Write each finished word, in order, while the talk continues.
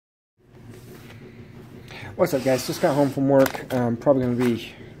What's up, guys? Just got home from work. Probably going to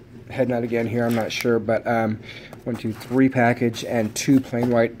be heading out again here. I'm not sure, but 1, 2, 3 package and 2 plain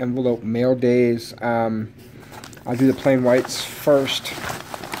white envelope mail days. I'll do the plain whites first,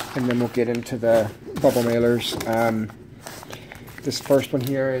 and then we'll get into the bubble mailers. This first one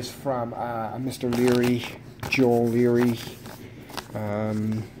here is from Mr. Leary, Joel Leary. Yeah.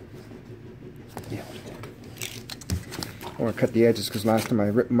 I want to cut the edges because last time I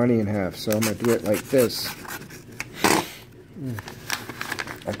ripped money in half, so I'm going to do it like this.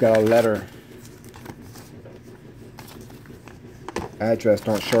 I've got a letter. Address,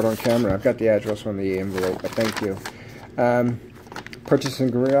 don't show it on camera. I've got the address on the envelope, but thank you. Purchase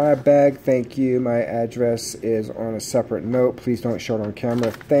and grab bag, thank you. My address is on a separate note. Please don't show it on camera.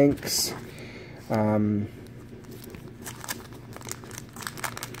 Thanks.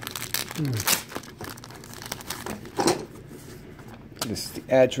 This is the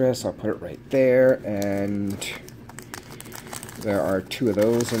address. I'll put it right there, and there are 2 of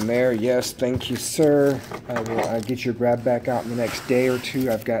those in there. Yes, thank you, sir. I will get your grab back out in the next day or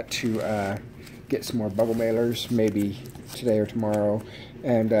 2. I've got to get some more bubble mailers, maybe today or tomorrow.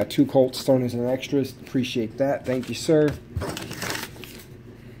 And 2 Colt Stoners and extras. Appreciate that. Thank you, sir.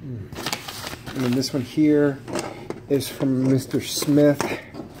 And then this one here is from Mr. Smith.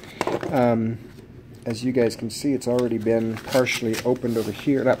 As you guys can see, it's already been partially opened over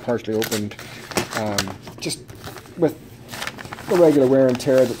here. Not partially opened, just with the regular wear and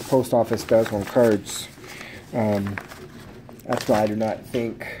tear that the post office does on cards. That's why I do not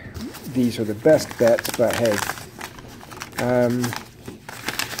think these are the best bets, but hey.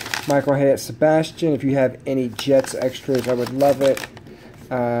 Michael, hey, it's Sebastian. If you have any Jets extras, I would love it.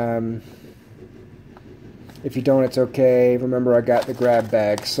 If you don't, it's okay. Remember, I got the grab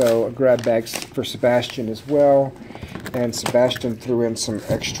bag, so a grab bag's for Sebastian as well. And Sebastian threw in some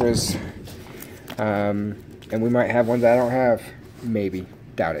extras. And we might have ones I don't have. Maybe.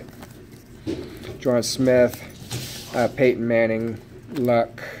 Doubt it. John Smith, Peyton Manning,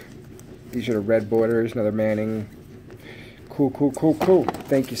 Luck. These are the red borders. Another Manning. Cool, cool, cool, cool.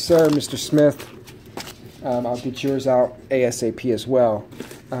 Thank you, sir, Mr. Smith. I'll get yours out ASAP as well.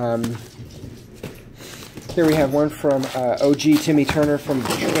 Here we have one from OG Timmy Turner from the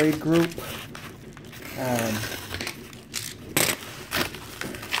Trade Group.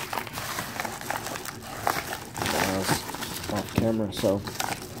 Off camera. So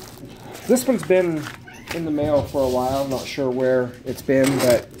this one's been in the mail for a while. Not sure where it's been,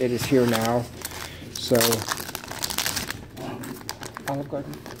 but it is here now. So Olive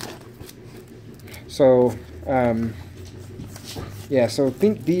Garden. So yeah. So I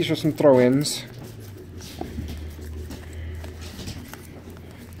think these are some throw-ins.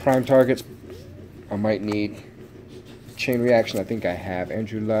 Prime targets, I might need. Chain reaction, I think I have.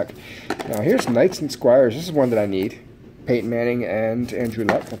 Andrew Luck. Now here's Knights and Squires. This is one that I need. Peyton Manning and Andrew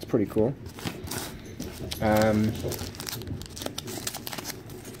Luck. That's pretty cool. I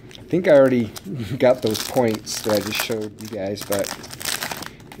think I already got those points that I just showed you guys, but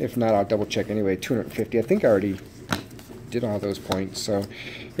if not, I'll double check anyway. 250. I think I already did all those points. So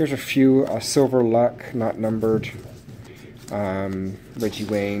here's a few. Silver Luck, not numbered. Reggie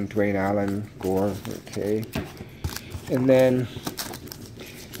Wayne, Dwayne Allen, Gore, okay. And then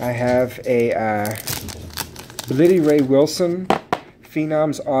I have a Blitty Ray Wilson,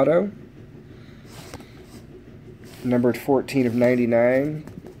 Phenoms Auto, numbered 14 of 99.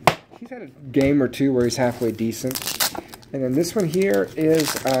 He's had a game or 2 where he's halfway decent. And then this one here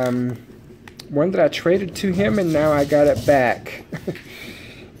is one that I traded to him, and now I got it back.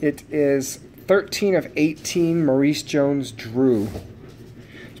 It is 13 of 18, Maurice Jones-Drew.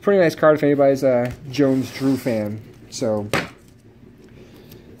 It's a pretty nice card if anybody's a Jones-Drew fan. So,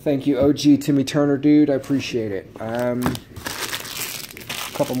 thank you, OG Timmy Turner, dude. I appreciate it. A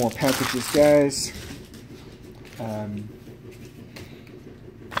couple more packages, guys.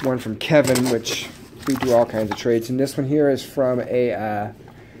 One from Kevin, which we do all kinds of trades. And this one here is from a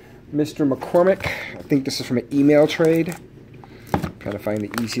Mr. McCormick. I think this is from an email trade. Trying to find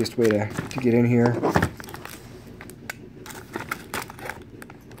the easiest way to get in here.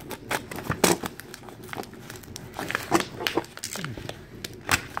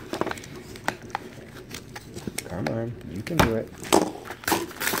 Come on, you can do it.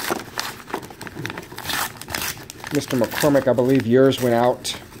 Mr. McCormick, I believe yours went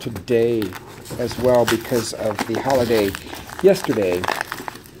out today as well because of the holiday yesterday.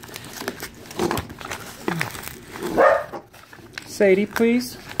 Sadie,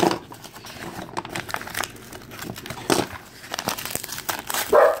 please.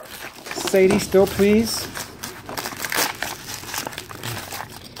 Sadie, still please.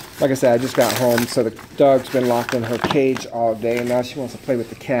 Like I said, I just got home, so the dog's been locked in her cage all day, and now she wants to play with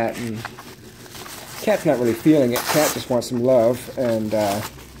the cat, and the cat's not really feeling it. Cat just wants some love, and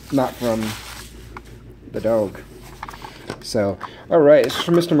not from the dog. So, alright, this is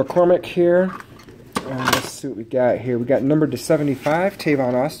from Mr. McCormick here. Let's see what we got here. We got numbered to 75,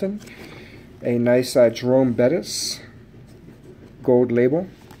 Tavon Austin. A nice Jerome Bettis gold label.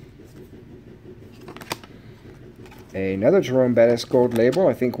 Another Jerome Bettis gold label.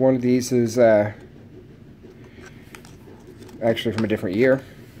 I think one of these is actually from a different year.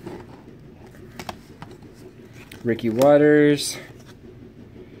 Ricky Waters.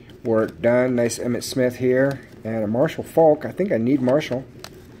 Work done. Nice Emmitt Smith here. And a Marshall Falk. I think I need Marshall.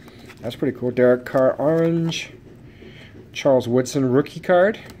 That's pretty cool. Derek Carr orange. Charles Woodson rookie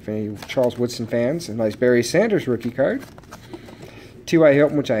card. If any Charles Woodson fans. A nice Barry Sanders rookie card. T.Y.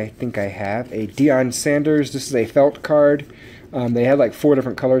 Hilton, which I think I have. A Deion Sanders. This is a felt card. They had like 4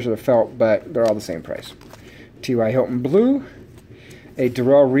 different colors of the felt, but they're all the same price. T.Y. Hilton blue. A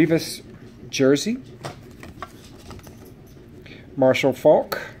Darrelle Revis jersey. Marshall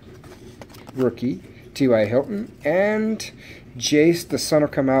Falk rookie. T.Y. Hilton. And Jace, the sun will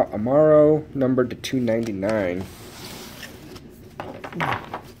come out Amaro, numbered to 299.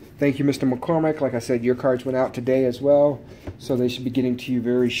 Thank you, Mr. McCormick. Like I said, your cards went out today as well, so they should be getting to you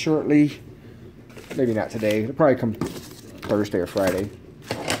very shortly. Maybe not today. They'll probably come Thursday or Friday,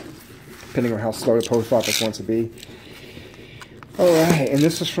 depending on how slow the post office wants to be. Alright, and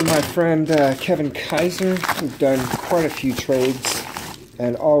this is from my friend Kevin Kaiser. We've done quite a few trades,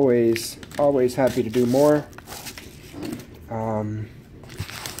 and always happy to do more.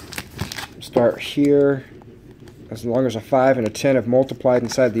 Start here. As long as a 5 and a 10 have multiplied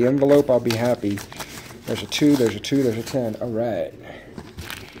inside the envelope, I'll be happy. There's a 2, there's a 2, there's a 10. Alright.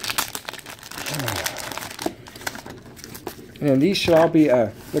 And these should all be,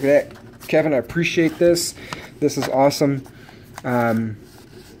 look at that. Kevin, I appreciate this. This is awesome. And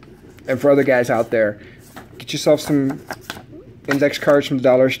for other guys out there, get yourself some index cards from the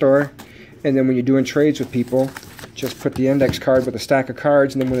dollar store. And then when you're doing trades with people, just put the index card with a stack of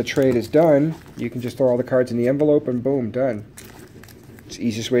cards, and then when the trade is done, you can just throw all the cards in the envelope, and boom, done. It's the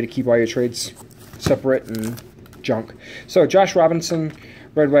easiest way to keep all your trades separate and junk. So, Josh Robinson,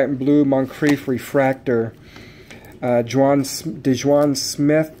 red, white, and blue, Moncrief refractor. DeJuan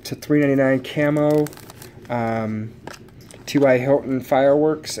Smith to 399 camo. T.Y. Hilton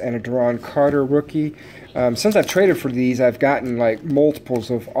fireworks, and a Deron Carter rookie. Since I've traded for these, I've gotten like multiples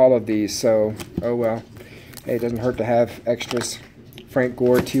of all of these, so oh well. Hey, it doesn't hurt to have extras. Frank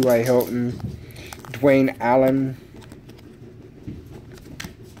Gore, T.Y. Hilton, Dwayne Allen,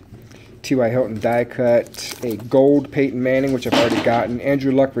 T.Y. Hilton die cut, a gold Peyton Manning, which I've already gotten,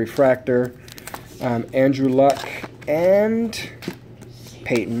 Andrew Luck refractor, Andrew Luck, and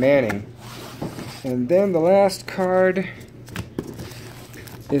Peyton Manning. And then the last card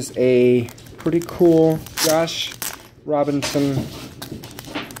is a pretty cool Josh Robinson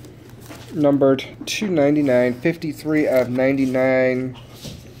numbered 299, 53 of 99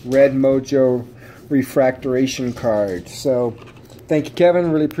 red mojo refractoration card. So thank you, Kevin,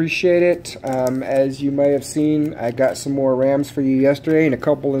 really appreciate it. As you may have seen, I got some more Rams for you yesterday and a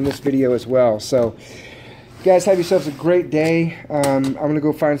couple in this video as well. So guys, have yourselves a great day. I'm gonna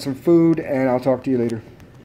go find some food and I'll talk to you later.